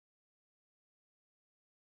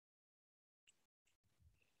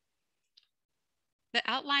The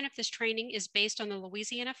outline of this training is based on the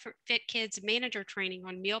Louisiana Fit Kids Manager Training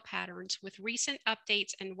on meal patterns, with recent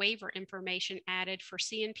updates and waiver information added for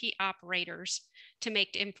CNP operators to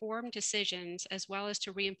make informed decisions, as well as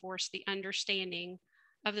to reinforce the understanding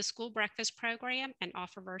of the school breakfast program and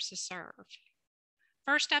offer versus serve.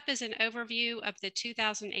 First up is an overview of the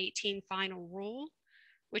 2018 final rule,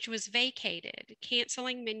 which was vacated,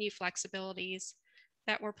 canceling menu flexibilities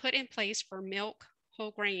that were put in place for milk,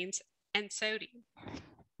 whole grains, and sodium.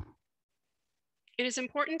 It is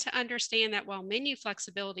important to understand that while menu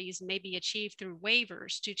flexibilities may be achieved through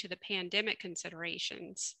waivers due to the pandemic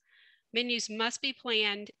considerations, menus must be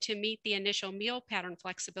planned to meet the initial meal pattern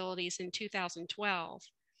flexibilities in 2012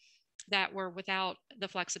 that were without the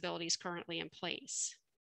flexibilities currently in place.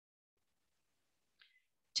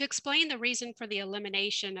 To explain the reason for the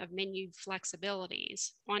elimination of menu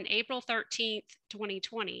flexibilities, on April 13,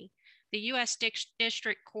 2020, the U.S.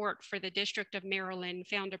 District Court for the District of Maryland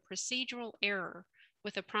found a procedural error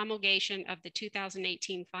with the promulgation of the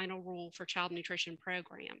 2018 final rule for child nutrition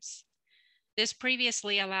programs. This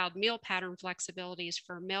previously allowed meal pattern flexibilities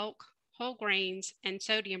for milk, whole grains, and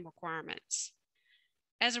sodium requirements.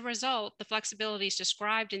 As a result, the flexibilities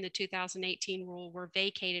described in the 2018 rule were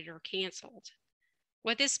vacated or canceled.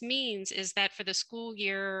 What this means is that for the school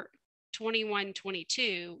year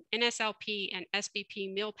 21-22, NSLP and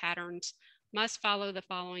SBP meal patterns must follow the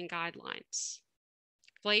following guidelines.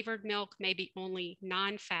 Flavored milk may be only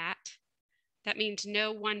non-fat. That means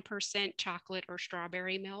no 1% chocolate or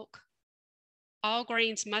strawberry milk. All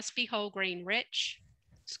grains must be whole grain rich.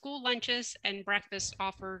 School lunches and breakfasts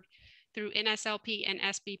offered through NSLP and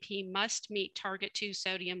SBP must meet target 2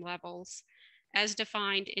 sodium levels as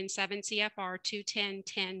defined in 7 CFR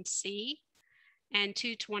 210.10c and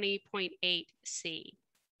 220.8c.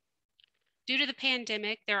 Due to the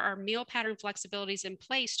pandemic, there are meal pattern flexibilities in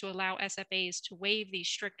place to allow SFAs to waive these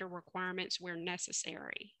stricter requirements where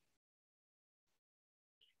necessary.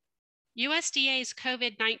 USDA's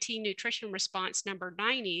COVID-19 Nutrition Response number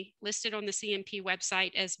 90, listed on the CNP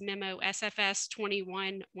website as Memo SFS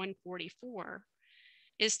 21-144,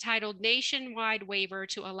 is titled Nationwide Waiver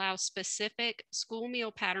to Allow Specific School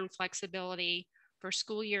Meal Pattern Flexibility for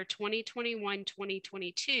School Year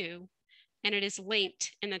 2021-2022, and it is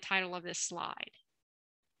linked in the title of this slide.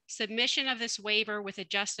 Submission of this waiver with a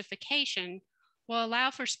justification will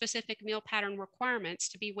allow for specific meal pattern requirements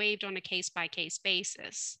to be waived on a case-by-case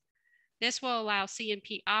basis. This will allow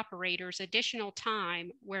CNP operators additional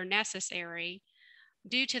time where necessary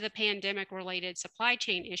due to the pandemic-related supply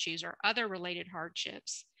chain issues or other related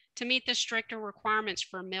hardships to meet the stricter requirements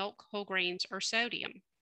for milk, whole grains, or sodium.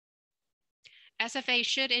 SFA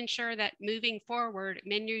should ensure that moving forward,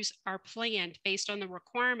 menus are planned based on the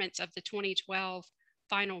requirements of the 2012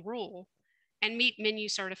 final rule and meet menu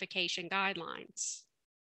certification guidelines.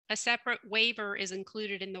 A separate waiver is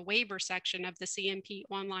included in the waiver section of the CNP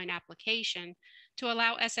online application to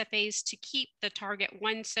allow SFAs to keep the target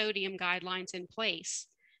 1 sodium guidelines in place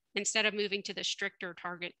instead of moving to the stricter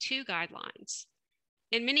target 2 guidelines.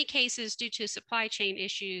 In many cases, due to supply chain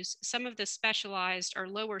issues, some of the specialized or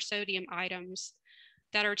lower sodium items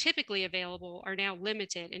that are typically available are now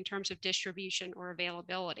limited in terms of distribution or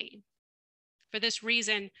availability. For this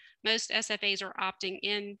reason, most SFAs are opting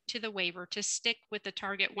into the waiver to stick with the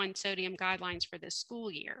target 1 sodium guidelines for this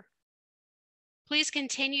school year. Please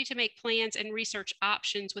continue to make plans and research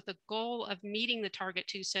options with the goal of meeting the target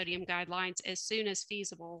 2 sodium guidelines as soon as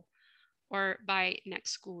feasible or by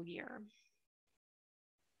next school year.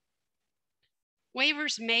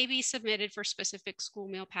 Waivers may be submitted for specific school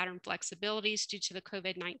meal pattern flexibilities due to the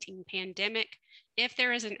COVID-19 pandemic if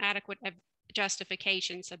there is an adequate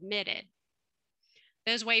justification submitted.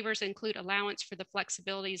 Those waivers include allowance for the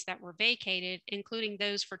flexibilities that were vacated, including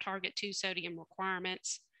those for target 2 sodium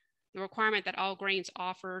requirements, the requirement that all grains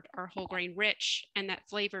offered are whole grain rich, and that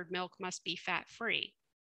flavored milk must be fat-free.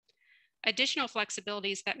 Additional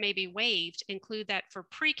flexibilities that may be waived include that for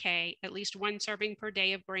pre-K, at least 1 serving per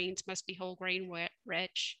day of grains must be whole grain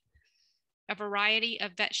rich. A variety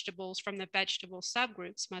of vegetables from the vegetable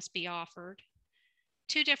subgroups must be offered.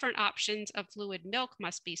 2 different options of fluid milk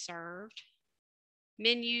must be served.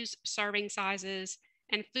 Menus, serving sizes,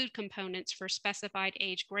 and food components for specified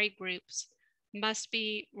age grade groups must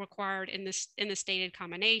be required in the stated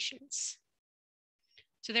combinations.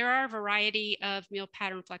 So there are a variety of meal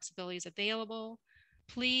pattern flexibilities available.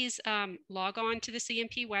 Please log on to the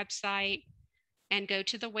CNP website and go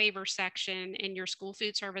to the waiver section in your school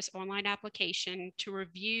food service online application to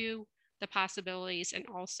review the possibilities and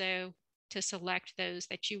also to select those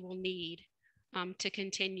that you will need to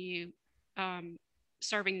continue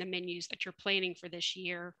serving the menus that you're planning for this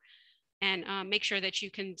year. and make sure that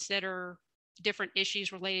you consider different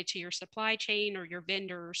issues related to your supply chain or your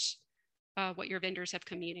vendors, what your vendors have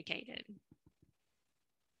communicated.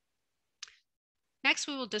 Next,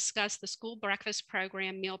 we will discuss the school breakfast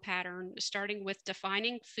program meal pattern, starting with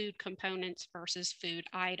defining food components versus food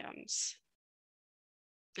items.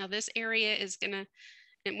 Now, this area is going to,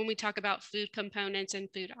 and when we talk about food components and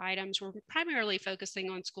food items, we're primarily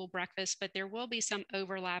focusing on school breakfast, but there will be some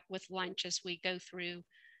overlap with lunch as we go through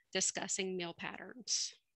discussing meal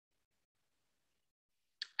patterns.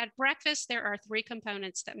 At breakfast, there are 3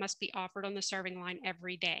 components that must be offered on the serving line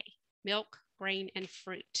every day: milk, grain, and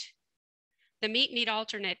fruit. The meat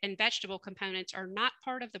alternate and vegetable components are not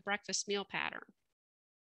part of the breakfast meal pattern.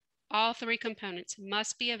 All 3 components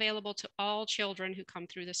must be available to all children who come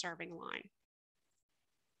through the serving line.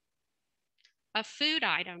 A food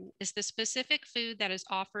item is the specific food that is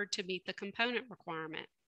offered to meet the component requirement.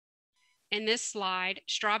 In this slide,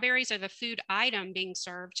 strawberries are the food item being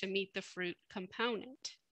served to meet the fruit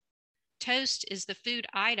component. Toast is the food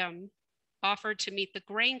item offered to meet the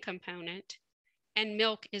grain component, and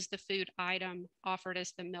milk is the food item offered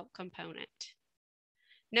as the milk component.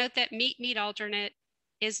 Note that meat alternate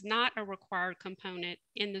is not a required component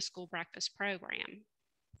in the school breakfast program.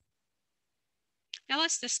 Now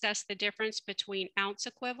let's discuss the difference between ounce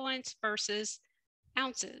equivalents versus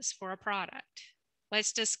ounces for a product.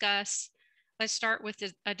 Let's start with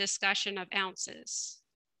a discussion of ounces.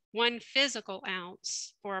 1 physical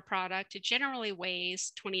ounce for a product generally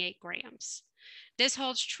weighs 28 grams. This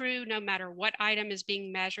holds true no matter what item is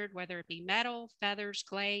being measured, whether it be metal, feathers,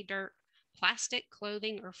 clay, dirt, plastic,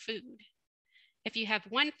 clothing, or food. If you have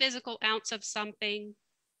 1 physical ounce of something,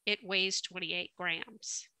 it weighs 28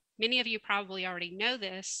 grams. Many of you probably already know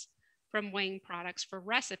this from weighing products for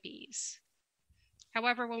recipes.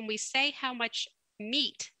 However, when we say how much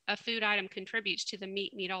meat a food item contributes to the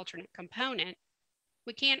meat alternate component,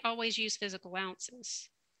 we can't always use physical ounces.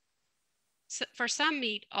 So for some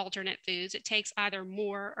meat alternate foods, it takes either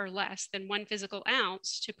more or less than 1 physical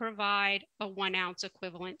ounce to provide a 1 ounce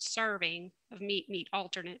equivalent serving of meat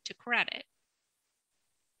alternate to credit.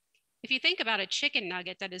 If you think about a chicken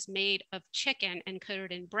nugget that is made of chicken and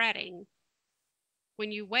coated in breading,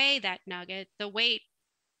 when you weigh that nugget, the weight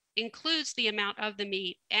includes the amount of the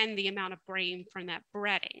meat and the amount of grain from that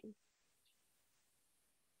breading.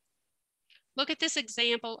 Look at this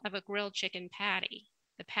example of a grilled chicken patty.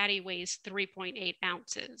 The patty weighs 3.8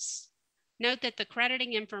 ounces. Note that the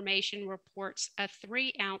crediting information reports a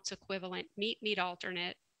 3 ounce equivalent meat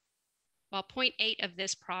alternate, while 0.8 of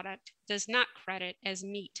this product does not credit as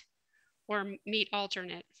meat or meat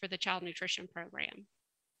alternate for the child nutrition program.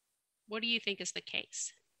 What do you think is the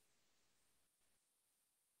case?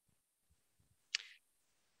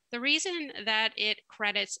 The reason that it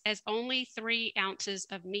credits as only 3 ounces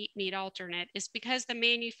of meat alternate is because the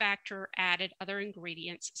manufacturer added other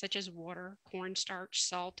ingredients such as water, cornstarch,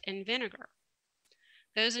 salt, and vinegar.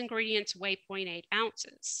 Those ingredients weigh 0.8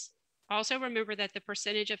 ounces. Also remember that the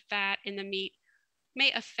percentage of fat in the meat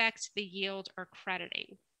may affect the yield or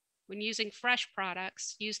crediting. When using fresh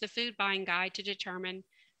products, use the food buying guide to determine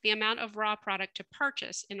the amount of raw product to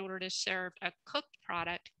purchase in order to serve a cooked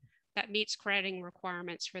product that meets crediting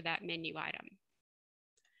requirements for that menu item.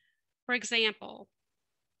 For example,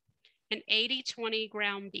 an 80-20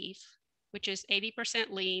 ground beef, which is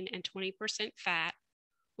 80% lean and 20% fat,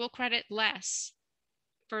 will credit less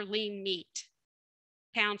for lean meat,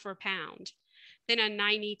 pound for pound, than a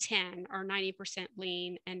 90-10 or 90%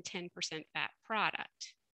 lean and 10% fat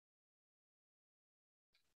product.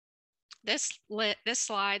 This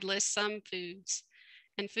slide lists some foods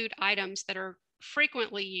and food items that are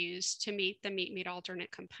frequently used to meet the meat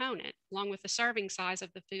alternate component, along with the serving size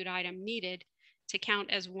of the food item needed to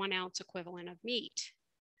count as 1 ounce equivalent of meat.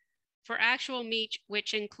 For actual meat,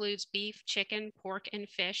 which includes beef, chicken, pork, and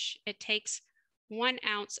fish, it takes 1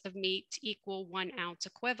 ounce of meat to equal 1 ounce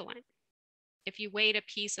equivalent. If you weighed a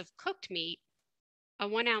piece of cooked meat, a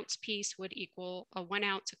 1 ounce piece would equal a 1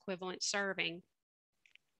 ounce equivalent serving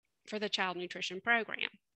for the child nutrition program.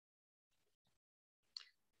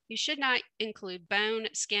 You should not include bone,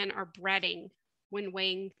 skin, or breading when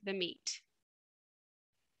weighing the meat.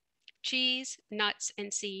 Cheese, nuts,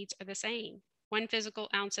 and seeds are the same. 1 physical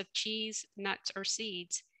ounce of cheese, nuts, or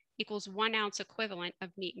seeds equals 1 ounce equivalent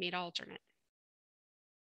of meat alternate.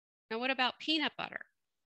 Now, what about peanut butter?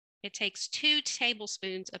 It takes 2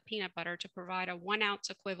 tablespoons of peanut butter to provide a 1 ounce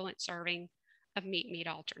equivalent serving of meat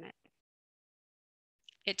alternate.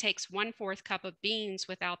 It takes 1/4 cup of beans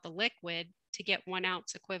without the liquid to get 1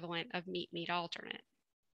 ounce equivalent of meat alternate.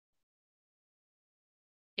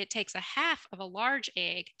 It takes a half of a large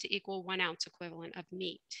egg to equal 1 ounce equivalent of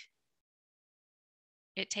meat.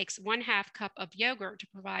 it takes 1/2 cup of yogurt to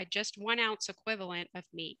provide just 1 ounce equivalent of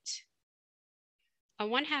meat. A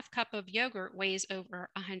 1/2 cup of yogurt weighs over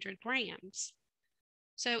 100 grams.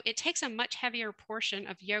 So it takes a much heavier portion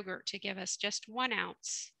of yogurt to give us just 1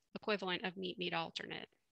 ounce equivalent of meat alternate.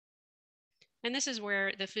 And this is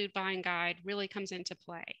where the food buying guide really comes into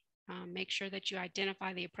play. Make sure that you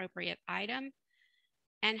identify the appropriate item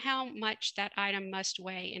and how much that item must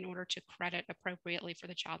weigh in order to credit appropriately for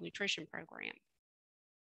the child nutrition program.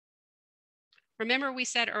 Remember, we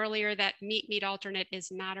said earlier that meat alternate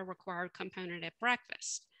is not a required component at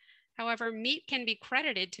breakfast. However, meat can be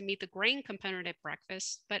credited to meet the grain component at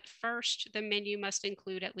breakfast, but first the menu must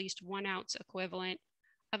include at least 1 ounce equivalent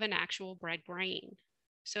of an actual bread grain.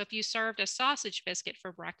 So if you served a sausage biscuit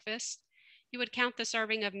for breakfast, you would count the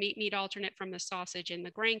serving of meat alternate from the sausage in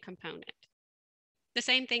the grain component. The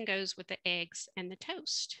same thing goes with the eggs and the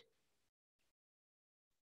toast.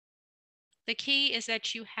 The key is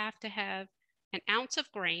that you have to have 1 ounce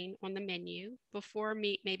of grain on the menu before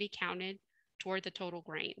meat may be counted toward the total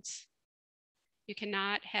grains. You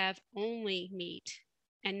cannot have only meat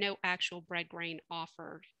and no actual bread grain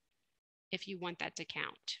offered if you want that to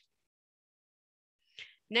count.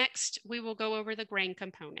 Next, we will go over the grain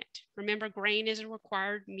component. Remember, grain is a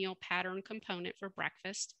required meal pattern component for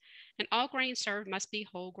breakfast, and all grain served must be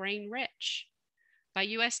whole grain rich. By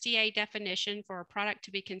USDA definition, for a product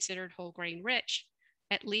to be considered whole grain rich,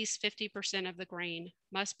 at least 50% of the grain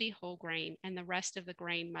must be whole grain and the rest of the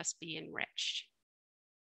grain must be enriched.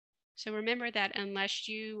 So remember that unless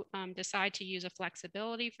you decide to use a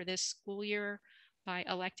flexibility for this school year by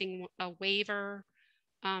electing a waiver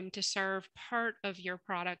to serve part of your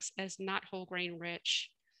products as not whole grain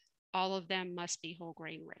rich, all of them must be whole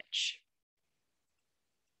grain rich.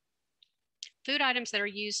 Food items that are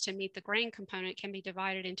used to meet the grain component can be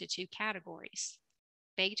divided into 2 categories: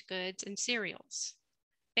 baked goods and cereals.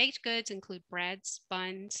 Baked goods include breads,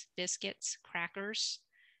 buns, biscuits, crackers,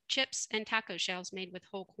 chips, and taco shells made with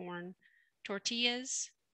whole corn,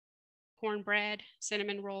 tortillas, cornbread,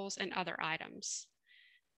 cinnamon rolls, and other items.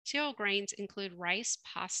 Cereal grains include rice,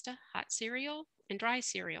 pasta, hot cereal, and dry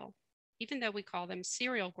cereal. Even though we call them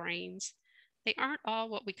cereal grains, they aren't all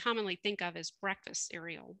what we commonly think of as breakfast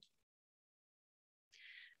cereal.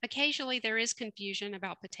 Occasionally, there is confusion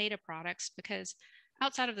about potato products because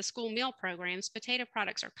outside of the school meal programs, potato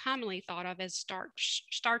products are commonly thought of as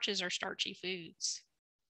starches or starchy foods.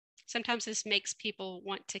 Sometimes this makes people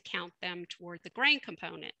want to count them toward the grain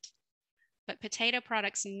component, but potato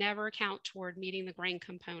products never count toward meeting the grain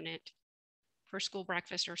component for school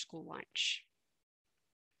breakfast or school lunch.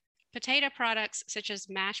 Potato products such as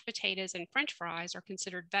mashed potatoes and French fries are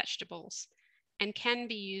considered vegetables and can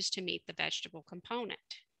be used to meet the vegetable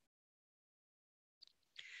component.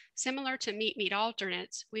 Similar to meat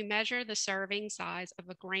alternates, we measure the serving size of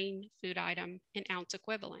a grain food item in ounce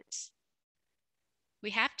equivalents.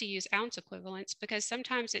 We have to use ounce equivalents because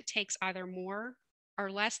sometimes it takes either more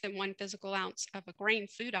or less than 1 physical ounce of a grain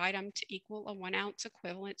food item to equal a 1 ounce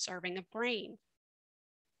equivalent serving of grain.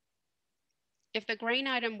 If the grain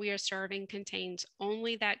item we are serving contains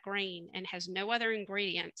only that grain and has no other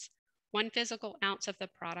ingredients, 1 physical ounce of the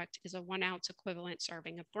product is a 1 ounce equivalent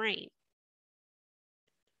serving of grain.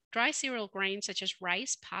 Dry cereal grains such as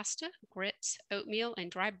rice, pasta, grits, oatmeal,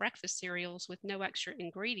 and dry breakfast cereals with no extra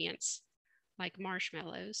ingredients, like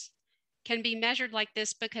marshmallows, can be measured like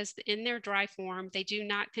this because in their dry form, they do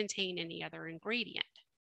not contain any other ingredient.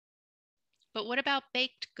 But what about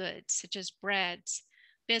baked goods such as breads,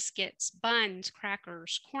 biscuits, buns,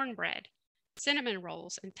 crackers, cornbread, cinnamon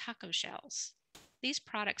rolls, and taco shells? These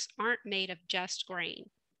products aren't made of just grain.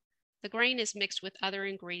 The grain is mixed with other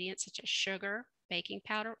ingredients such as sugar, baking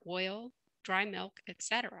powder, oil, dry milk,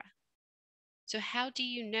 etc. So how do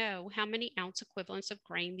you know how many ounce equivalents of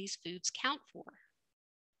grain these foods count for?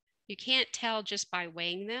 You can't tell just by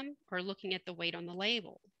weighing them or looking at the weight on the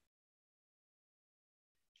label.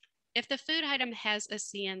 If the food item has a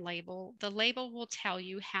CN label, the label will tell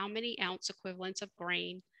you how many ounce equivalents of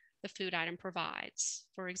grain the food item provides.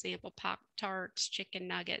 For example, Pop-Tarts, chicken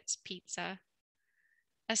nuggets, pizza.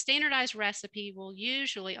 A standardized recipe will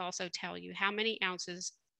usually also tell you how many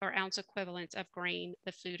ounces or ounce equivalents of grain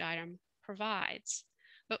the food item provides.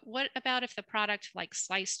 But what about if the product like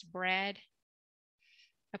sliced bread,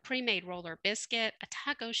 a pre-made roller biscuit, a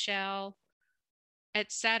taco shell,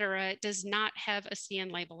 etc., does not have a CN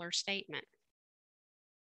label or statement?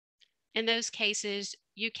 In those cases,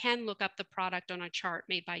 you can look up the product on a chart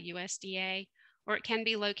made by USDA, or it can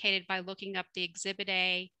be located by looking up the Exhibit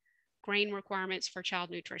A, grain requirements for child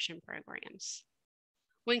nutrition programs.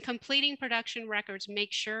 When completing production records,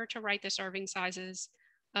 make sure to write the serving sizes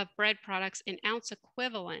of bread products in ounce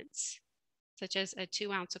equivalents, such as a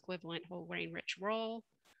 2-ounce equivalent whole grain rich roll,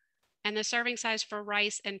 and the serving size for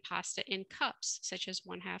rice and pasta in cups, such as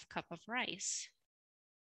 1/2 cup of rice.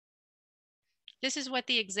 This is what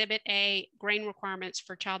the Exhibit A grain requirements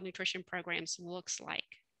for child nutrition programs looks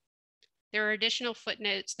like. There are additional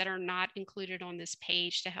footnotes that are not included on this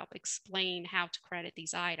page to help explain how to credit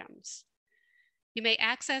these items. You may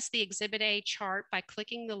access the Exhibit A chart by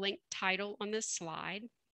clicking the link title on this slide.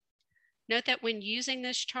 Note that when using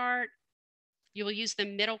this chart, you will use the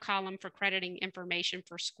middle column for crediting information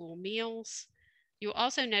for school meals. You'll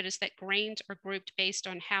also notice that grains are grouped based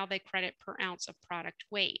on how they credit per ounce of product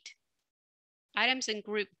weight. Items in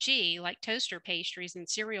Group G, like toaster pastries and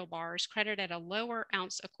cereal bars, credit at a lower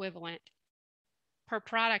ounce equivalent per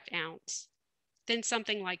product ounce than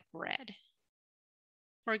something like bread.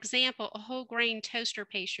 For example, a whole grain toaster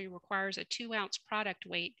pastry requires a 2-ounce product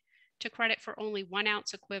weight to credit for only 1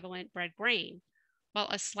 ounce equivalent bread grain, while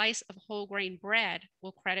a slice of whole grain bread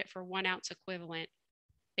will credit for 1 ounce equivalent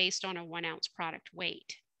based on a 1 ounce product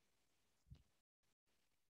weight.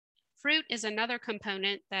 Fruit is another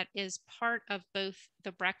component that is part of both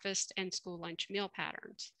the breakfast and school lunch meal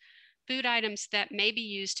patterns. Food items that may be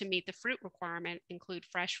used to meet the fruit requirement include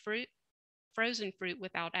fresh fruit, frozen fruit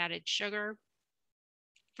without added sugar,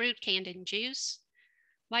 fruit canned in juice,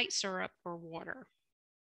 light syrup, or water.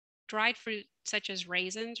 Dried fruit such as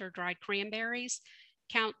raisins or dried cranberries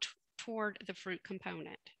count toward the fruit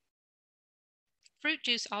component. Fruit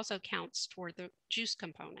juice also counts toward the juice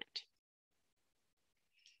component.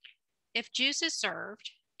 If juice is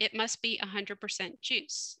served, it must be 100%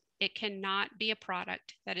 juice. It cannot be a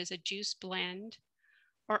product that is a juice blend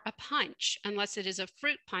or a punch unless it is a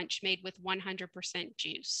fruit punch made with 100%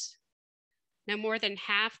 juice. No more than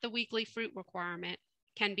half the weekly fruit requirement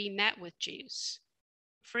can be met with juice.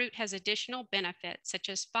 Fruit has additional benefits such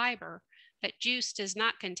as fiber that juice does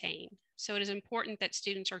not contain, so it is important that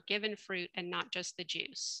students are given fruit and not just the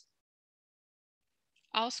juice.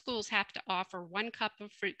 All schools have to offer 1 cup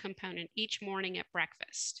of fruit component each morning at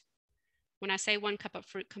breakfast. When I say 1 cup of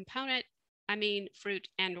fruit component, I mean fruit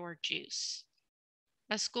and/or juice.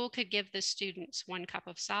 A school could give the students 1 cup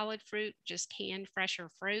of solid fruit, just canned, fresh, or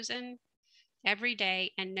frozen, every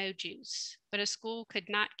day and no juice, but a school could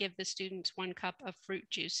not give the students 1 cup of fruit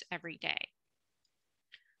juice every day.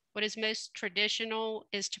 What is most traditional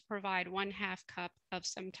is to provide 1/2 cup of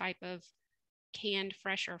some type of canned,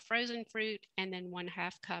 fresh, or frozen fruit, and then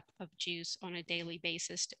 1/2 cup of juice on a daily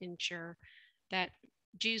basis to ensure that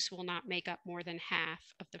juice will not make up more than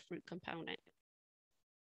half of the fruit component.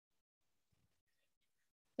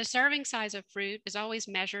 The serving size of fruit is always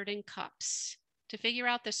measured in cups. To figure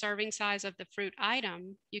out the serving size of the fruit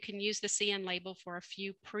item, you can use the CN label for a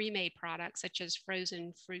few pre-made products such as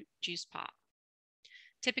frozen fruit juice pop.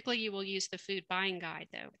 Typically, you will use the food buying guide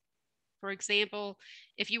though. For example,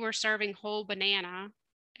 if you were serving whole banana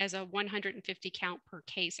as a 150 count per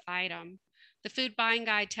case item, the food buying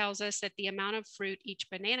guide tells us that the amount of fruit each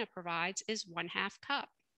banana provides is 1/2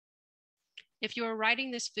 cup. If you are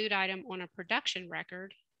writing this food item on a production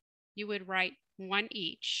record, you would write 1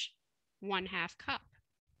 each, 1/2 cup.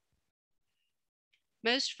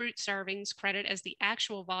 Most fruit servings credit as the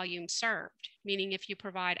actual volume served, meaning if you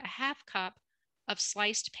provide a 1/2 cup of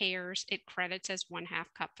sliced pears, it credits as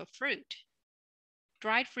 1/2 cup of fruit.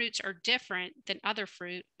 Dried fruits are different than other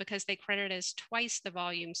fruit because they credit as twice the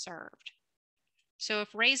volume served. So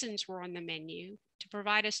if raisins were on the menu, to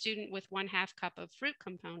provide a student with 1/2 cup of fruit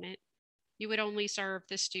component, you would only serve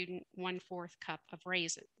the student 1/4 cup of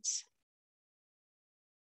raisins.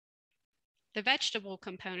 The vegetable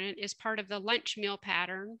component is part of the lunch meal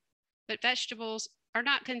pattern, but vegetables are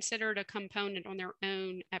not considered a component on their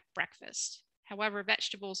own at breakfast. However,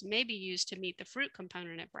 vegetables may be used to meet the fruit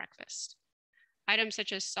component at breakfast. Items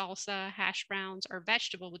such as salsa, hash browns, or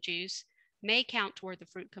vegetable juice may count toward the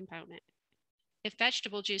fruit component. If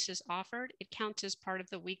vegetable juice is offered, it counts as part of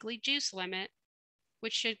the weekly juice limit,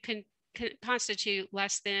 which should constitute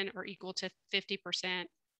less than or equal to 50%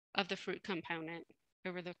 of the fruit component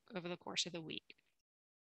over the course of the week.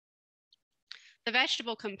 The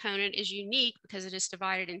vegetable component is unique because it is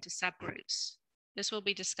divided into subgroups. This will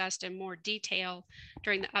be discussed in more detail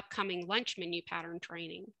during the upcoming lunch menu pattern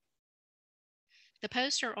training. The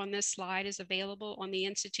poster on this slide is available on the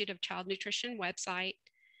Institute of Child Nutrition website,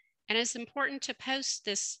 and it's important to post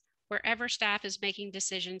this wherever staff is making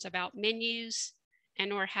decisions about menus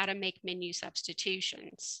and/or how to make menu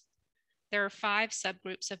substitutions. There are 5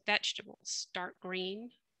 subgroups of vegetables: dark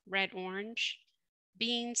green, red orange,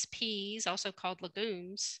 beans, peas, also called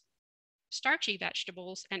legumes, starchy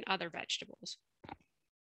vegetables, and other vegetables.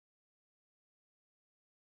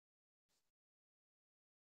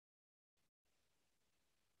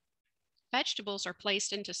 Vegetables are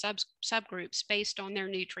placed into subgroups based on their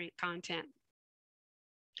nutrient content.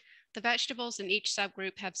 The vegetables in each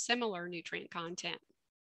subgroup have similar nutrient content.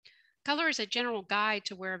 Color is a general guide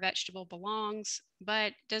to where a vegetable belongs,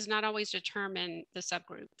 but does not always determine the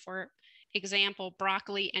subgroup. For example,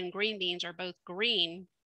 broccoli and green beans are both green,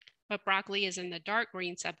 but broccoli is in the dark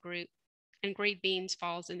green subgroup and green beans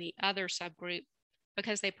falls in the other subgroup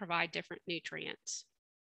because they provide different nutrients.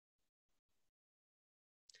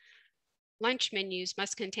 Lunch menus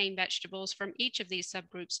must contain vegetables from each of these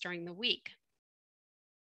subgroups during the week.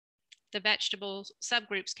 The vegetable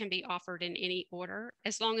subgroups can be offered in any order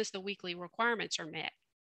as long as the weekly requirements are met.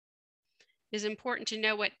 It is important to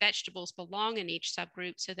know what vegetables belong in each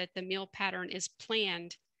subgroup so that the meal pattern is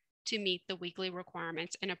planned to meet the weekly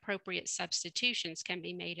requirements and appropriate substitutions can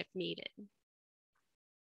be made if needed.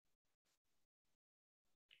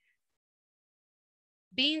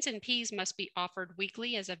 Beans and peas must be offered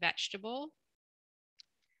weekly as a vegetable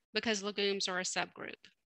because legumes are a subgroup.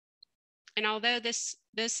 And although this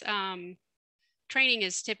training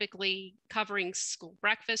is typically covering school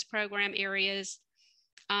breakfast program areas,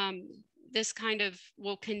 this kind of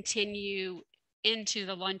will continue into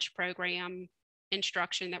the lunch program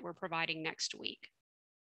instruction that we're providing next week.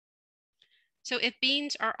 So if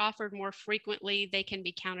beans are offered more frequently, they can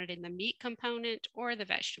be counted in the meat component or the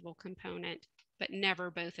vegetable component, but never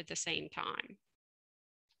both at the same time.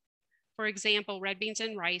 For example, red beans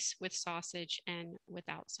and rice with sausage and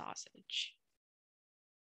without sausage.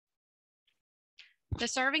 The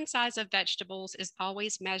serving size of vegetables is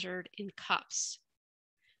always measured in cups.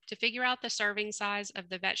 To figure out the serving size of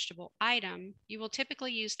the vegetable item, you will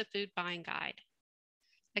typically use the food buying guide.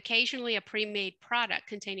 Occasionally, a pre-made product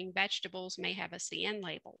containing vegetables may have a CN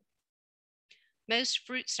label. Most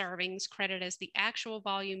fruit servings credit as the actual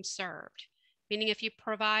volume served, meaning if you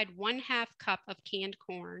provide 1/2 cup of canned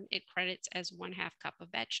corn, it credits as 1/2 cup of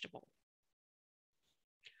vegetable.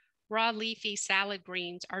 Raw leafy salad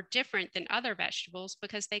greens are different than other vegetables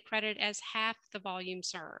because they credit as half the volume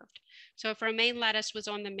served. So if romaine lettuce was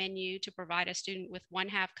on the menu to provide a student with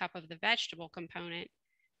 1/2 cup of the vegetable component,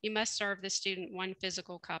 you must serve the student 1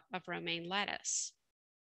 physical cup of romaine lettuce.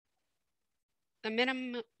 The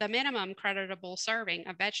minimum creditable serving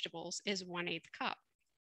of vegetables is 1/8 cup.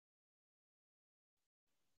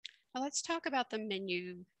 Now let's talk about the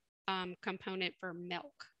menu component for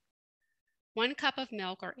milk. 1 cup of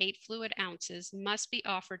milk or 8 fluid ounces must be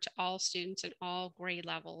offered to all students in all grade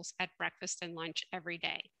levels at breakfast and lunch every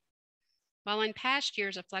day. While in past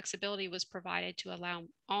years, a flexibility was provided to allow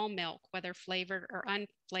all milk, whether flavored or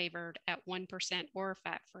unflavored, at 1% or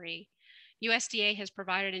fat-free, USDA has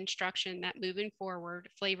provided instruction that moving forward,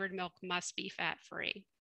 flavored milk must be fat-free.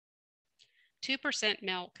 2%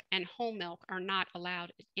 milk and whole milk are not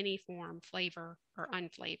allowed in any form, flavor or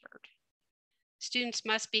unflavored. Students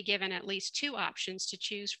must be given at least 2 options to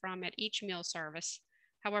choose from at each meal service.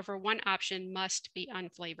 However, 1 option must be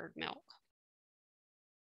unflavored milk.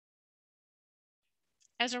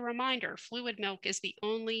 As a reminder, fluid milk is the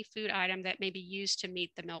only food item that may be used to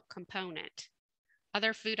meet the milk component.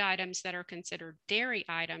 Other food items that are considered dairy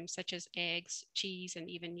items, such as eggs, cheese, and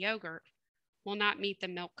even yogurt, will not meet the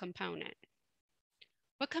milk component.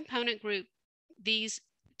 What component group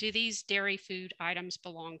do these dairy food items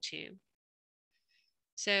belong to?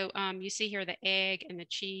 So you see here the egg and the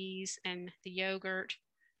cheese and the yogurt.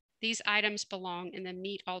 These items belong in the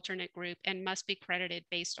meat alternate group and must be credited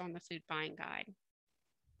based on the food buying guide.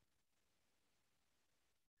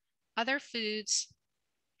 Other foods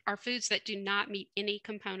are foods that do not meet any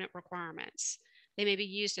component requirements. They may be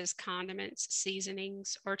used as condiments,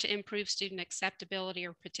 seasonings, or to improve student acceptability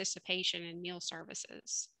or participation in meal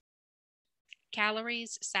services.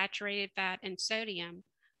 Calories, saturated fat, and sodium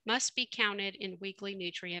must be counted in weekly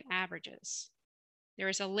nutrient averages. There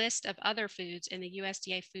is a list of other foods in the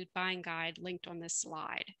USDA Food Buying Guide linked on this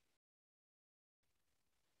slide.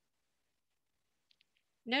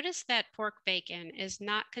 Notice that pork bacon is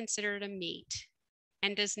not considered a meat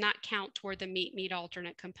and does not count toward the meat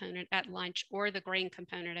alternate component at lunch or the grain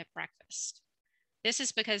component at breakfast. This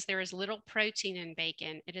is because there is little protein in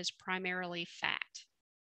bacon. It is primarily fat.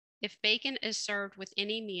 If bacon is served with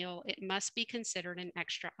any meal, it must be considered an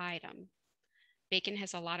extra item. Bacon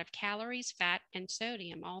has a lot of calories, fat, and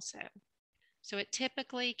sodium also. So it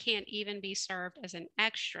typically can't even be served as an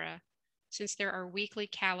extra since there are weekly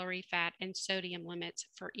calorie, fat, and sodium limits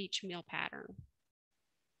for each meal pattern.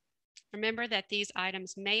 Remember that these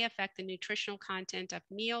items may affect the nutritional content of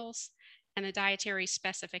meals and the dietary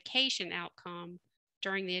specification outcome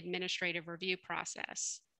during the administrative review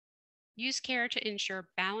process. Use care to ensure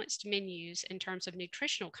balanced menus in terms of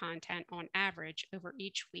nutritional content on average over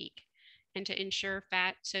each week, and to ensure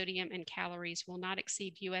fat, sodium, and calories will not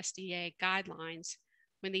exceed USDA guidelines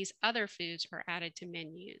when these other foods are added to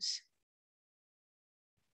menus.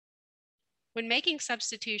 When making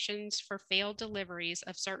substitutions for failed deliveries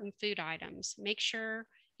of certain food items, make sure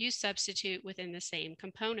you substitute within the same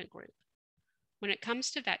component group. When it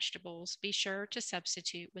comes to vegetables, be sure to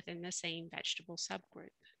substitute within the same vegetable subgroup.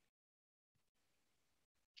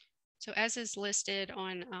 So as is listed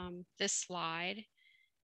on this slide,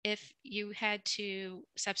 if you had to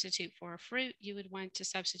substitute for a fruit, you would want to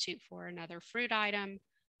substitute for another fruit item,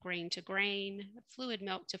 grain to grain, fluid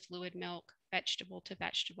milk to fluid milk, vegetable to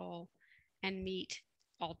vegetable, and meat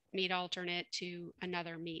alternate to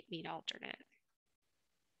another meat alternate.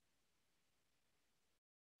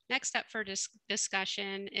 Next up for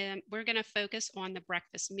discussion, we're going to focus on the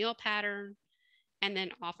breakfast meal pattern and then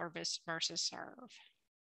offer versus serve.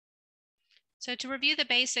 So to review the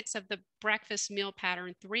basics of the breakfast meal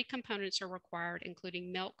pattern, 3 components are required,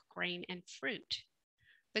 including milk, grain, and fruit.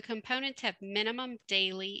 The components have minimum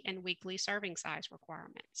daily and weekly serving size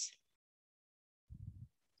requirements.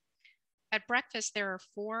 At breakfast, there are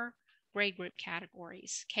 4 grade group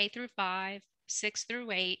categories: K through 5, 6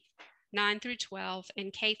 through 8, 9 through 12,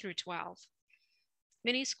 and K through 12.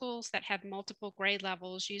 Many schools that have multiple grade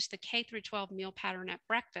levels use the K through 12 meal pattern at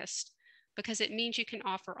breakfast because it means you can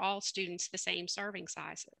offer all students the same serving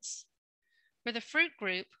sizes. For the fruit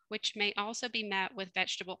group, which may also be met with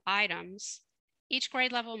vegetable items, each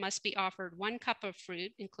grade level must be offered 1 cup of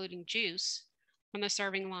fruit, including juice, on the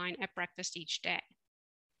serving line at breakfast each day.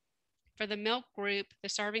 For the milk group, the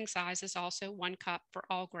serving size is also 1 cup for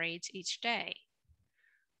all grades each day.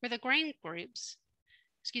 For the grain group,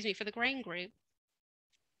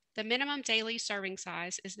 the minimum daily serving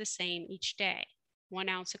size is the same each day, 1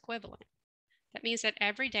 ounce equivalent. That means that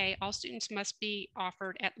every day, all students must be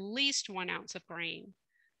offered at least 1 ounce of grain,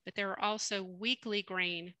 but there are also weekly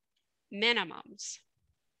grain minimums.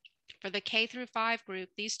 For the K through 5 group,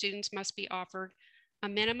 these students must be offered a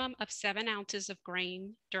minimum of 7 ounces of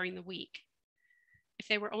grain during the week. If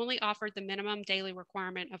they were only offered the minimum daily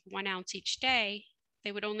requirement of 1 ounce each day,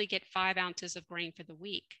 they would only get 5 ounces of grain for the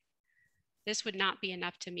week. This would not be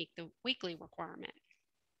enough to meet the weekly requirement.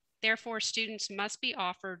 Therefore, students must be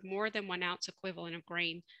offered more than 1 ounce equivalent of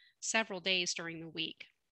grain several days during the week.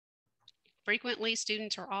 Frequently,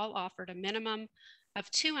 students are all offered a minimum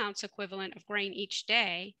of 2 ounce equivalent of grain each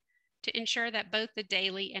day to ensure that both the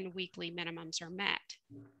daily and weekly minimums are met.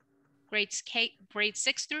 Grades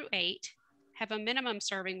 6 through 8 have a minimum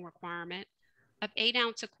serving requirement of 8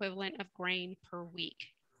 ounce equivalent of grain per week,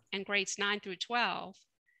 and grades 9 through 12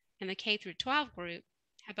 and the K through 12 group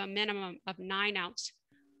have a minimum of 9 ounce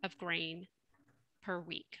of grain per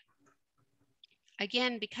week.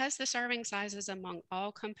 Again, because the serving sizes among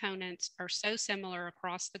all components are so similar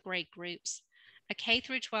across the grade groups, a K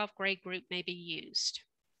through 12 grade group may be used.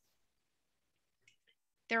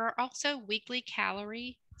 There are also weekly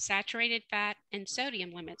calorie, saturated fat, and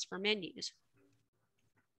sodium limits for menus.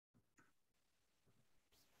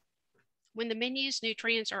 When the menu's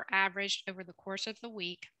nutrients are averaged over the course of the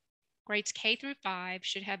week, grades K through 5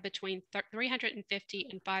 should have between 350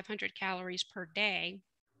 and 500 calories per day,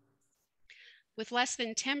 with less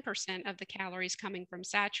than 10% of the calories coming from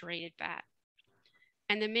saturated fat.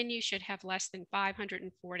 And the menu should have less than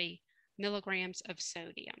 540 milligrams of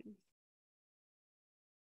sodium.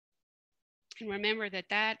 And remember that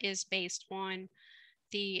that is based on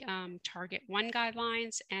the Target 1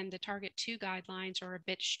 guidelines, and the Target 2 guidelines are a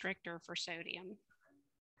bit stricter for sodium.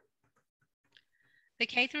 The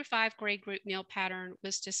K through 5 grade group meal pattern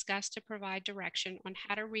was discussed to provide direction on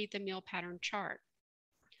how to read the meal pattern chart.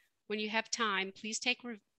 When you have time, please take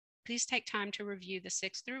time to review the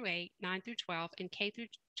 6 through 8, 9 through 12, and K through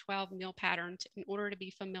 12 meal patterns in order to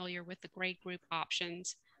be familiar with the grade group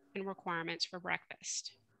options and requirements for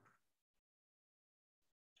breakfast.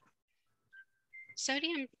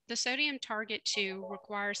 The sodium Target 2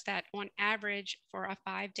 requires that on average for a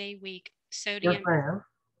 5-day week, sodium. Yes, ma'am.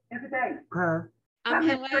 Every day.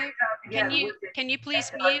 Hello, can you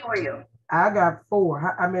please mute? I got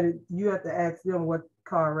 4. I mean, you have to ask them what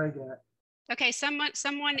car Ray got. Okay,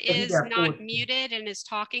 someone is not muted and is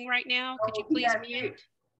talking right now. Could you please mute?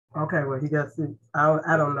 Okay, well, he got 6.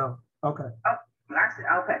 I don't know. Okay. Oh,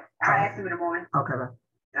 okay. I'll ask him in the morning. Okay. All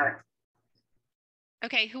right.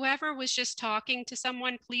 Okay, whoever was just talking to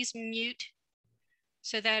someone, please mute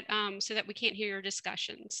so that we can't hear your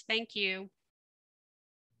discussions. Thank you.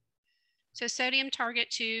 So sodium Target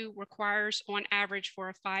 2 requires on average for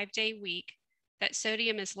a 5-day week that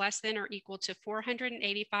sodium is less than or equal to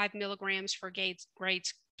 485 milligrams for grades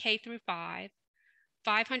K through 5,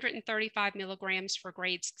 535 milligrams for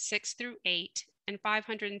grades 6 through 8, and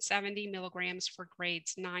 570 milligrams for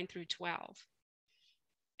grades 9 through 12.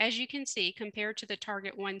 As you can see, compared to the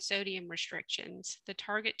Target 1 sodium restrictions, the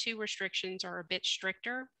Target 2 restrictions are a bit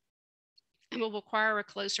stricter and will require a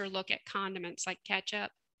closer look at condiments like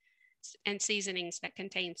ketchup and seasonings that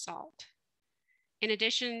contain salt. In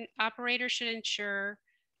addition, operators should ensure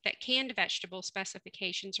that canned vegetable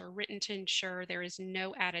specifications are written to ensure there is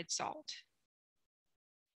no added salt.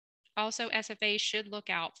 Also, SFAs should look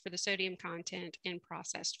out for the sodium content in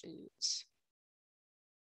processed foods.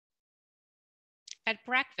 At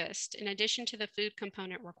breakfast, in addition to the food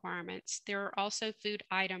component requirements, there are also food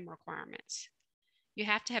item requirements. You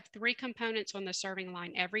have to have 3 components on the serving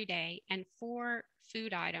line every day and 4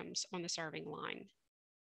 food items on the serving line.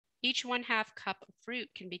 Each 1/2 cup of fruit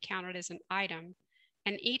can be counted as an item,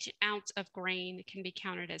 and each ounce of grain can be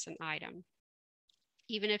counted as an item,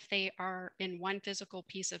 even if they are in one physical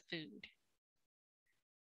piece of food.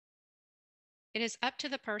 It is up to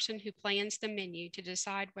the person who plans the menu to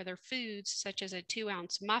decide whether foods such as a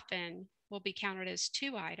 2-ounce muffin will be counted as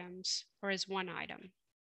 2 items or as 1 item.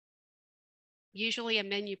 Usually a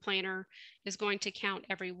menu planner is going to count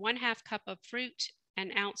every 1/2 cup of fruit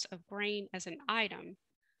and ounce of grain as an item,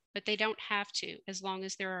 but they don't have to as long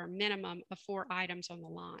as there are a minimum of 4 items on the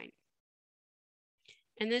line.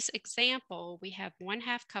 In this example, we have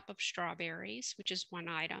 1/2 cup of strawberries, which is 1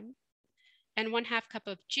 item, and 1/2 cup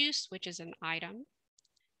of juice, which is an item,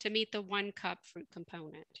 to meet the 1 cup fruit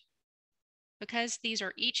component. Because these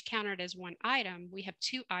are each counted as 1 item, we have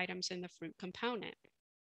 2 items in the fruit component.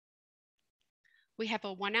 We have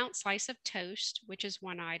a 1-ounce slice of toast, which is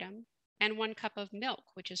 1 item, and 1 cup of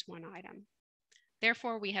milk, which is 1 item.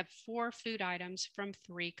 Therefore, we have 4 food items from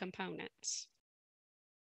 3 components.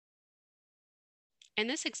 In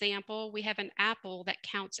this example, we have an apple that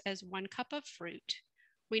counts as 1 cup of fruit.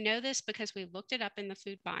 We know this because we looked it up in the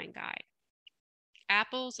food buying guide.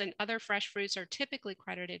 Apples and other fresh fruits are typically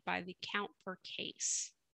credited by the count per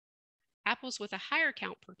case. Apples with a higher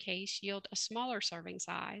count per case yield a smaller serving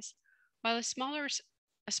size, while a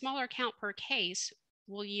smaller count per case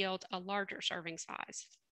will yield a larger serving size.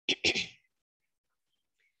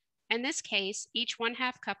 In this case, each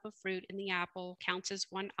 1/2 cup of fruit in the apple counts as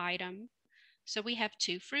 1 item, so we have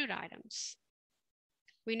 2 fruit items.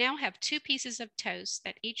 We now have 2 pieces of toast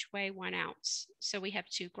that each weigh 1 ounce, so we have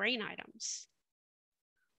 2 grain items.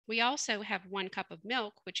 We also have 1 cup of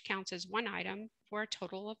milk, which counts as 1 item, for a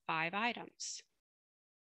total of 5 items.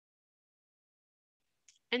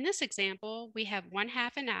 In this example, we have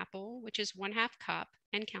 1/2 an apple, which is 1/2 cup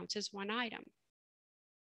and counts as 1 item.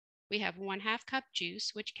 We have 1/2 cup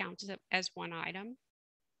juice, which counts as 1 item,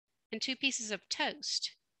 and 2 pieces of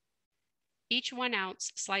toast. Each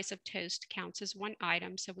 1-ounce slice of toast counts as 1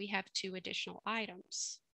 item, so we have 2 additional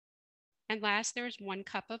items. And last, there's 1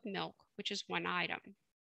 cup of milk, which is 1 item.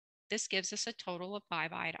 This gives us a total of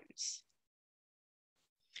 5 items.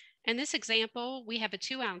 In this example, we have a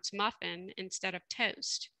 2-ounce muffin instead of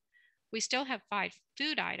toast. We still have 5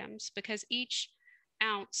 food items because each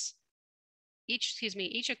ounce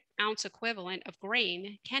equivalent of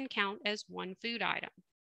grain can count as 1 food item.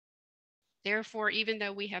 Therefore, even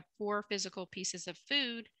though we have 4 physical pieces of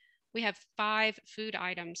food, we have 5 food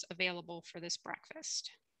items available for this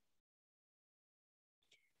breakfast.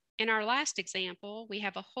 In our last example, we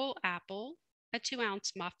have a whole apple, a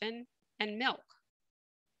 2-ounce muffin, and milk.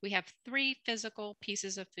 We have 3 physical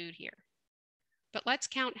pieces of food here. But let's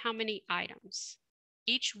count how many items.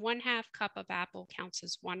 Each 1/2 cup of apple counts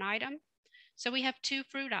as 1 item, so we have 2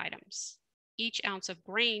 fruit items. Each ounce of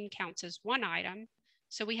grain counts as 1 item,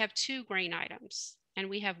 so we have 2 grain items, and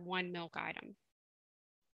we have 1 milk item.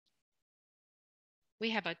 We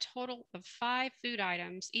have a total of 5 food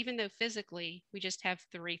items, even though physically we just have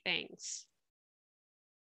 3 things.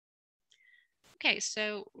 Okay,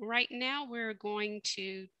 so right now I'm going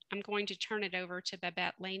to turn it over to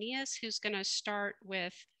Babette Lanius, who's going to start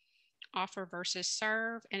with offer versus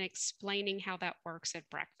serve and explaining how that works at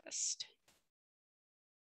breakfast.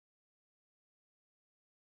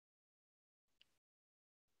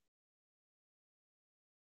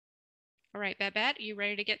 All right, Babette, are you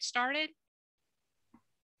ready to get started?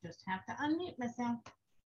 Just have to unmute myself.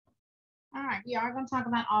 All right, we are going to talk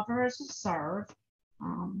about offer versus serve.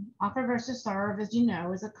 Offer versus serve, as you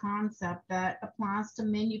know, is a concept that applies to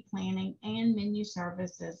menu planning and menu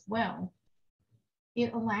service as well.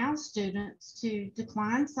 It allows students to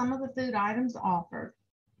decline some of the food items offered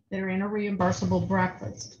that are in a reimbursable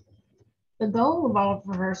breakfast. The goal of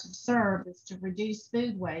offer versus serve is to reduce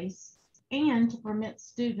food waste and to permit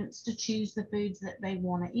students to choose the foods that they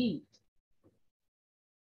want to eat.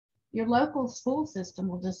 Your local school system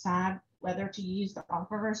will decide whether to use the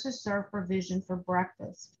offer versus serve provision for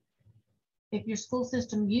breakfast. If your school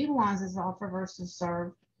system utilizes offer versus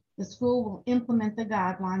serve, the school will implement the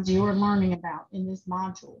guidelines you are learning about in this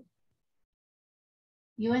module.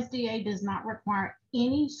 USDA does not require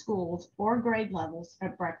any schools or grade levels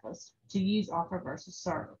at breakfast to use offer versus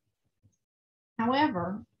serve.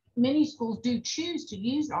 However, many schools do choose to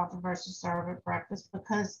use offer versus serve at breakfast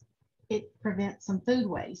because it prevents some food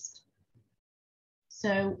waste.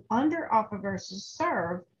 So under offer versus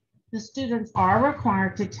serve, the students are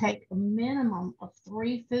required to take a minimum of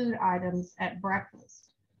 3 food items at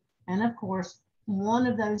breakfast. And of course, one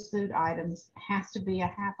of those food items has to be a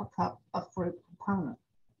half a cup of fruit component.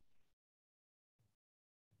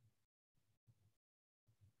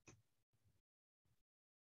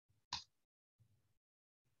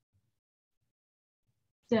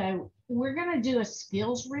 So we're going to do a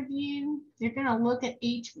skills review. You're going to look at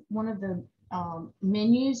each one of the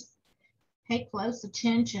menus. Pay close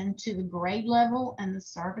attention to the grade level and the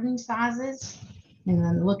serving sizes, and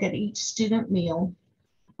then look at each student meal.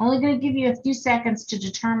 Only going to give you a few seconds to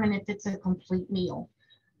determine if it's a complete meal.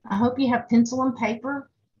 I hope you have pencil and paper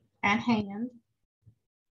at hand.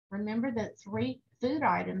 Remember that 3 food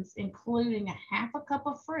items, including a half a cup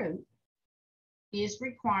of fruit, is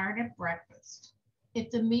required at breakfast. If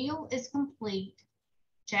the meal is complete,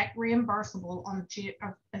 check reimbursable on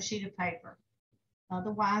a sheet of paper.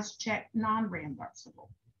 Otherwise, check non-reimbursable.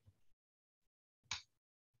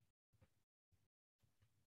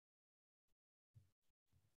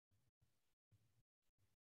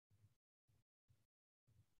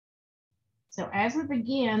 So as we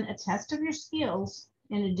begin a test of your skills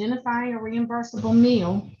in identifying a reimbursable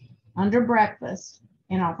meal under breakfast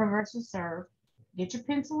and offer versus serve, get your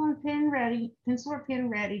pencil or pen ready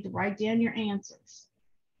to write down your answers.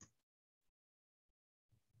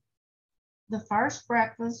 The first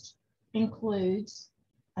breakfast includes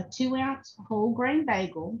a 2-ounce whole grain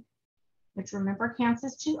bagel, which remember counts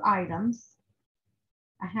as 2 items,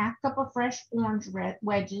 a half cup of fresh orange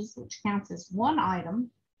wedges, which counts as 1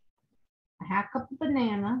 item, a half cup of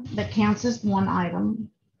banana that counts as 1 item,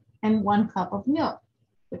 and 1 cup of milk,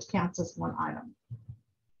 which counts as 1 item.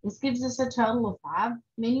 This gives us a total of 5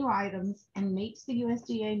 menu items and meets the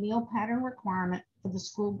USDA meal pattern requirement for the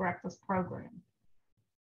school breakfast program.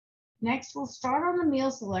 Next, we'll start on the meal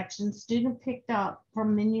selection student picked up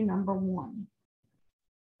from menu number 1.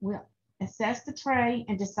 We'll assess the tray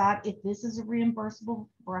and decide if this is a reimbursable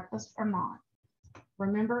breakfast or not.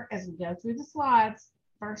 Remember, as we go through the slides,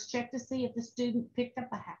 first check to see if the student picked up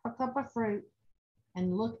a half a cup of fruit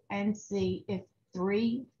and look and see if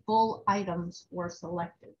 3 full items were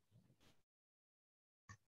selected.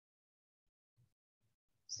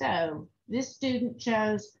 So this student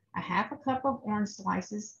chose a half a cup of orange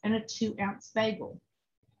slices and a 2-ounce bagel.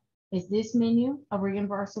 Is this menu a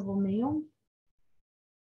reimbursable meal?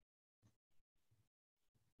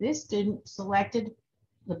 This student selected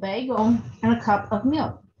the bagel and a cup of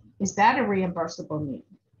milk. Is that a reimbursable meal?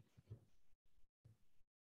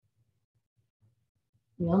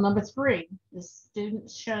 Meal number 3, the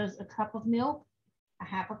student chose a cup of milk, a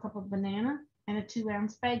half a cup of banana, and a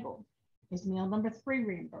 2-ounce bagel. Is meal number 3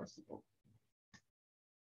 reimbursable?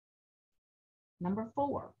 Number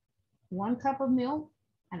 4, 1 cup of milk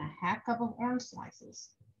and a half cup of orange slices.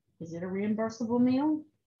 Is it a reimbursable meal?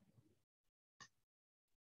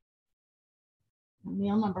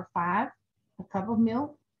 Meal number 5, a cup of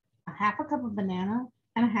milk, a half a cup of banana,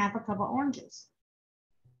 and a half a cup of oranges.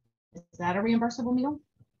 Is that a reimbursable meal?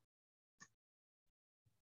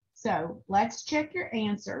 So let's check your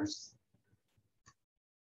answers.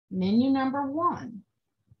 Menu number 1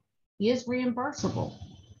 is reimbursable.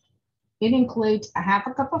 It includes a half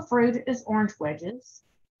a cup of fruit as orange wedges,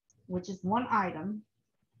 which is 1 item,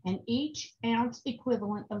 and each ounce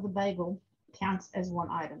equivalent of the bagel counts as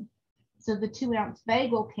 1 item. So the 2-ounce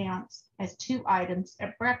bagel counts as 2 items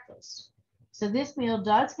at breakfast. So this meal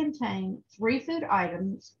does contain 3 food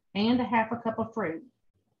items and a half a cup of fruit.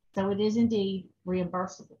 So it is indeed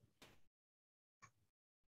reimbursable.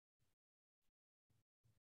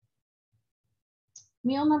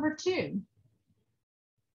 Meal number 2.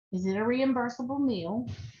 Is it a reimbursable meal?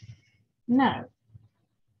 No.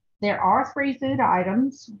 There are 3 food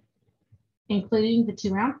items, including the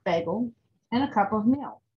 2-ounce bagel and a cup of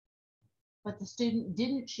milk. But the student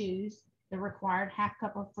didn't choose the required half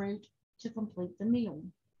cup of fruit to complete the meal.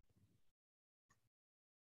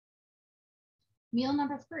 Meal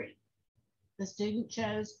number 3. The student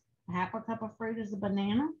chose a half a cup of fruit as a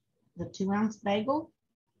banana, the 2-ounce bagel,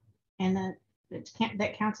 and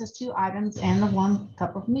that counts as 2 items, and the 1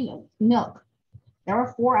 cup of milk. There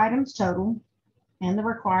are 4 items total and the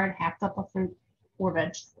required half cup of fruit or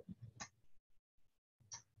vegetable.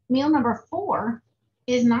 Meal number 4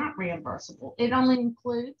 is not reimbursable. It only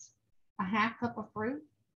includes a half cup of fruit,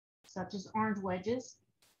 such as orange wedges,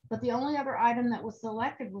 but the only other item that was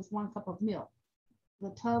selected was 1 cup of milk.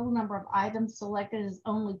 The total number of items selected is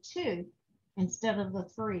only 2 instead of the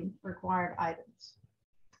 3 required items.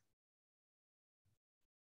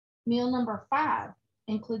 Meal number 5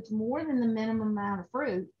 includes more than the minimum amount of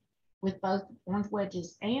fruit with both orange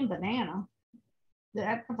wedges and banana.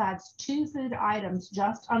 That provides 2 food items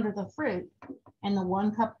just under the fruit, and the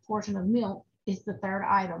 1 cup portion of milk is the 3rd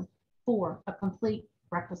item for a complete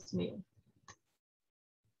breakfast meal.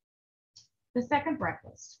 The second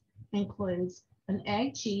breakfast includes an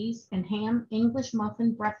egg, cheese, and ham English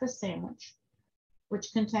muffin breakfast sandwich,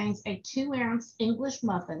 which contains a 2-ounce English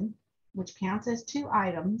muffin, which counts as 2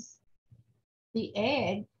 items. The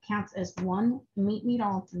egg counts as 1 meat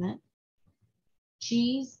alternate.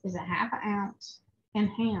 Cheese is a ½ ounce, and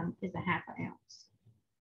ham is a ½ ounce.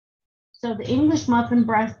 So the English muffin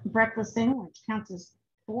breakfast sandwich counts as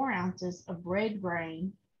 4 ounces of bread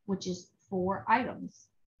grain, which is 4 items.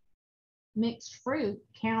 Mixed fruit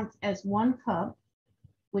counts as 1 cup,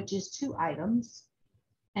 which is 2 items.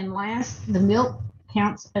 And last, the milk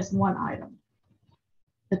counts as 1 item.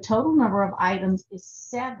 The total number of items is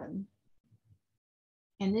 7,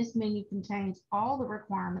 and this menu contains all the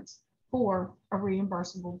requirements for a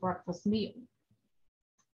reimbursable breakfast meal.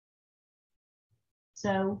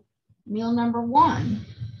 So meal number 1,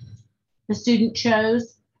 the student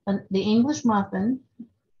chose the English muffin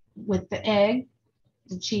with the egg,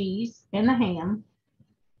 the cheese, and the ham,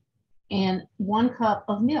 and 1 cup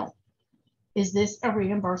of milk. Is this a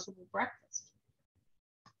reimbursable breakfast?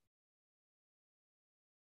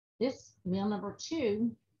 This meal number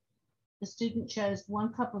 2, the student chose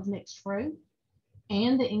 1 cup of mixed fruit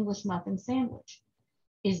and the English muffin sandwich.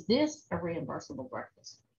 Is this a reimbursable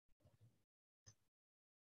breakfast?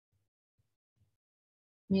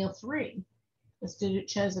 Meal 3, the student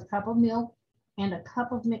chose a cup of milk and a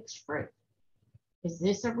cup of mixed fruit. Is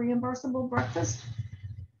this a reimbursable breakfast?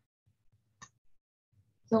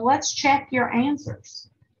 So let's check your answers.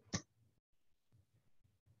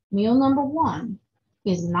 Meal number 1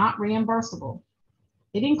 is not reimbursable.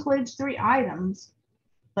 It includes 3 items,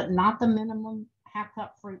 but not the minimum ½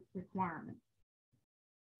 cup fruit requirement.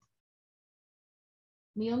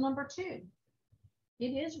 Meal number 2, it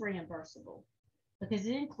is reimbursable because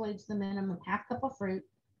it includes the minimum ½ cup of fruit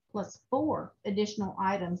plus 4 additional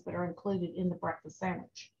items that are included in the breakfast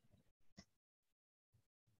sandwich.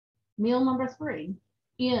 Meal number 3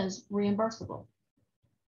 is reimbursable.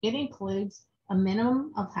 It includes a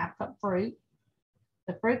minimum of ½ cup fruit.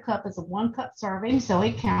 The fruit cup is a 1 cup serving, so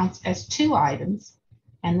it counts as 2 items,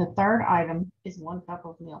 and the 3rd item is 1 cup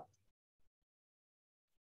of milk.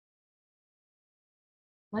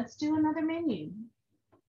 Let's do another menu.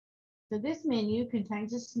 So this menu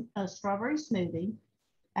contains a strawberry smoothie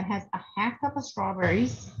that has a ½ cup of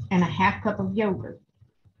strawberries and a ½ cup of yogurt.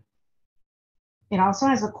 It also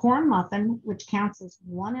has a corn muffin, which counts as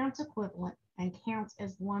 1 ounce equivalent and counts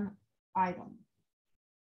as 1 item.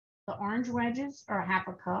 The orange wedges are a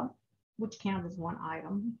 ½ cup, which count as 1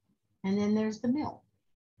 item. And then there's the milk,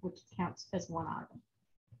 which counts as 1 item.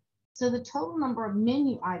 So the total number of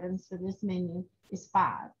menu items for this menu is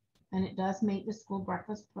 5, and it does meet the school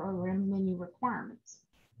breakfast program menu requirements.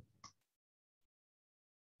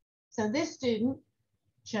 So this student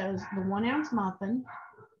chose the 1 ounce muffin,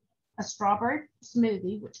 a strawberry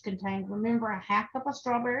smoothie, which contained, remember, a ½ cup of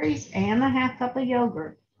strawberries and a ½ cup of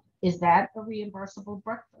yogurt. Is that a reimbursable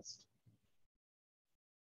breakfast?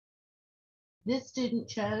 This student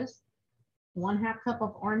chose 1/2 cup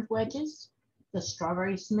of orange wedges, the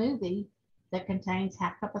strawberry smoothie that contains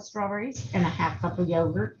 ½ cup of strawberries and a ½ cup of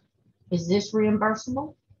yogurt. Is this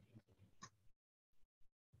reimbursable?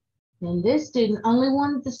 Then this student only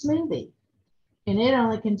wanted the smoothie, and it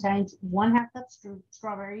only contains 1/2 cup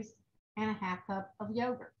strawberries and a ½ cup of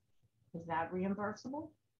yogurt. Is that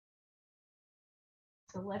reimbursable?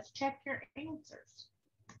 So let's check your answers.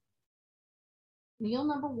 Meal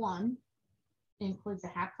number 1 includes a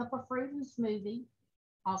 ½ cup of fruit and smoothie,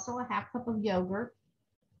 also a ½ cup of yogurt.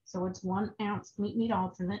 So it's 1 ounce meat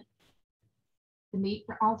alternate. The meat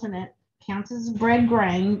alternate counts as bread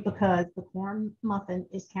grain because the corn muffin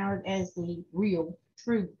is counted as the real,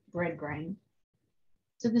 true bread grain.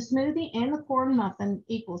 So the smoothie and the corn muffin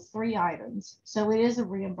equals 3 items. So it is a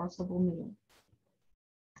reimbursable meal.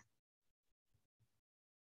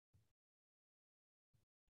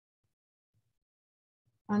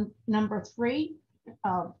 On number 3,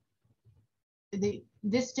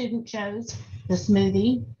 this student chose the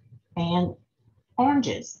smoothie and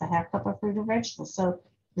oranges, a half cup of fruit or vegetables. So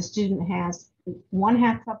the student has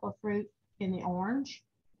 1/2 cup of fruit in the orange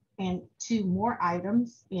and 2 more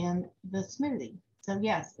items in the smoothie. So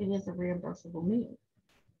yes, it is a reimbursable meal.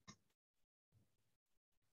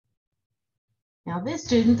 Now this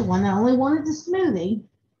student, the one that only wanted the smoothie,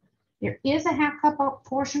 there is a 1/2 cup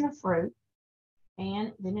portion of fruit,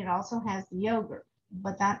 and then it also has the yogurt,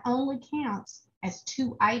 but that only counts as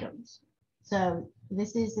 2 items. So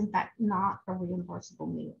this is in fact not a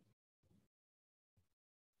reimbursable meal.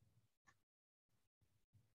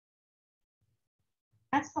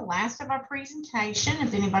 That's the last of our presentation.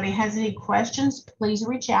 If anybody has any questions, please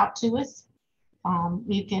reach out to us.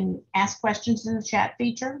 You can ask questions in the chat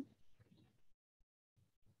feature.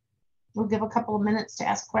 We'll give a couple of minutes to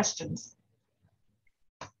ask questions.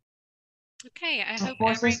 Okay, I hope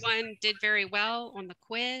everyone did very well on the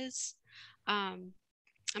quiz. I'm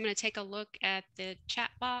going to take a look at the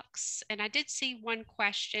chat box, and I did see one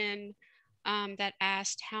question that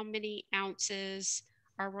asked how many ounces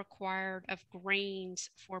are required of grains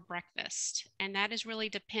for breakfast, and that is really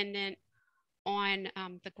dependent on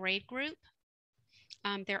the grade group.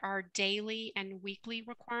 There are daily and weekly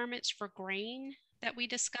requirements for grain that we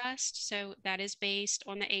discussed, so that is based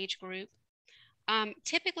on the age group.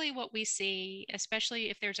 Typically what we see, especially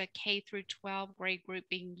if there's a K through 12 grade group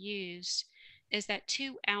being used, is that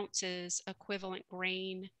 2 ounces equivalent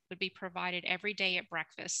grain would be provided every day at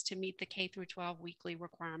breakfast to meet the K through 12 weekly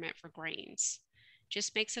requirement for grains.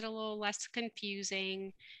 Just makes it a little less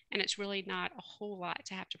confusing, and it's really not a whole lot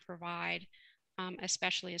to have to provide,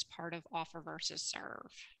 especially as part of offer versus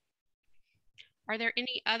serve. Are there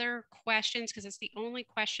any other questions? Because it's the only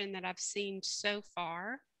question that I've seen so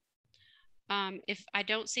far. If I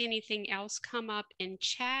don't see anything else come up in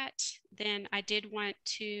chat, then I did want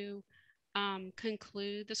to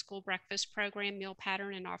conclude the school breakfast program meal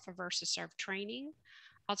pattern and offer versus serve training.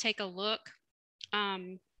 I'll take a look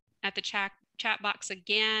at the chat box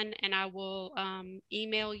again, and I will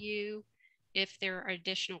email you if there are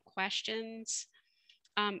additional questions.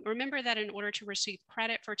 Remember that in order to receive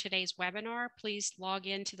credit for today's webinar, please log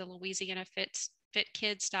into the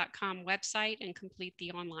LouisianaFitKids.com website and complete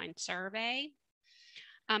the online survey.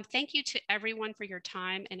 Thank you to everyone for your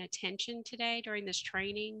time and attention today during this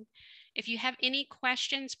training. If you have any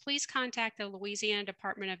questions, please contact the Louisiana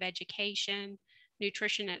Department of Education,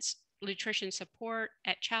 Nutrition Support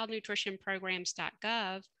at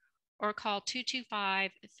childnutritionprograms.gov or call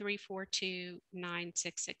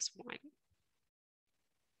 225-342-9661.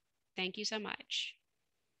 Thank you so much.